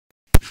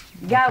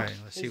Go. Okay,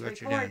 let's see He's what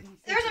you're recording. doing.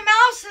 There's a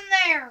mouse in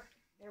there.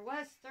 There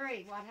was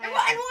 3. What And happened?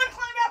 one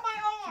climbed up my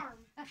arm.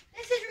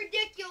 This is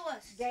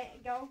ridiculous.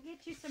 Go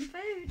get you some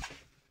food.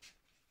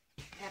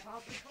 Have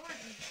all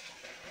recording.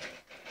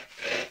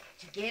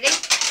 Did you get him?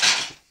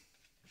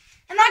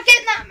 I'm not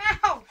getting that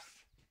mouse.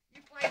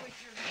 You play with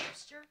your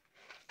hamster.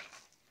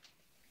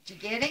 Did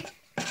you get him?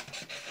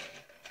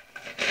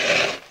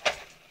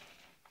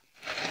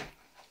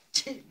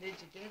 Did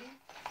you get him?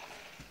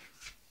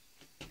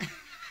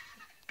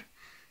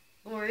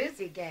 Where is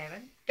he,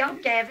 Gavin? Go,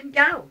 Gavin,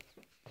 go.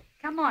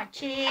 Come on,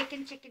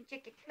 chicken, chicken,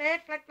 chicken.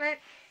 Look, look, look.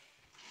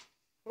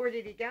 Where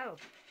did he go?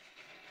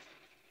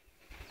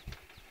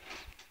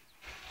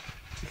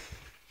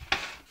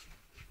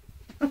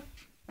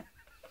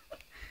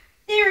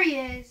 There he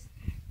is.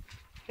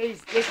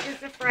 He's just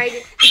as afraid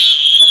of...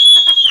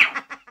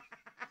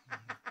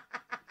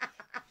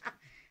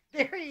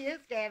 There he is,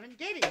 Gavin.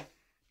 Get him.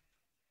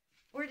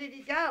 Where did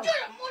he go? Down the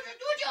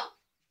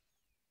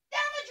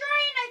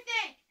drain, I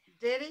think.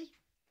 Did he?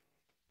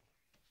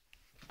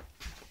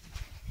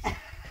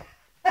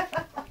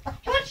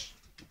 Touch.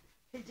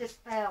 He just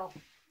fell.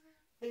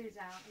 He's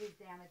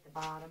down at the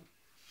bottom.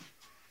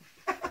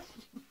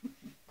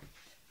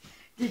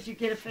 Did you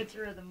get a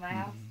picture of the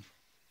mouse?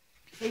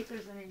 See if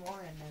there's any more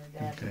in there,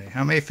 Gavin. Okay,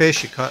 how many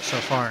fish you caught so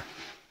far?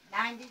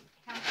 90.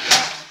 How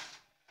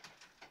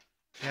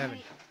Gavin.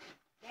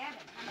 Gavin,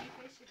 how many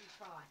fish have you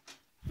caught?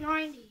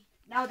 90.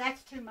 No,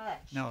 that's too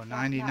much. No, Don't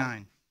 99.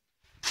 I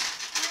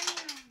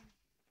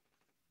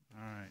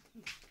All right.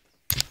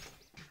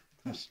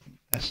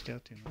 That's still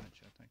too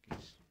much. I think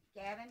he's...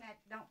 Gavin,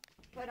 don't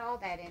put all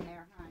that in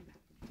there, honey.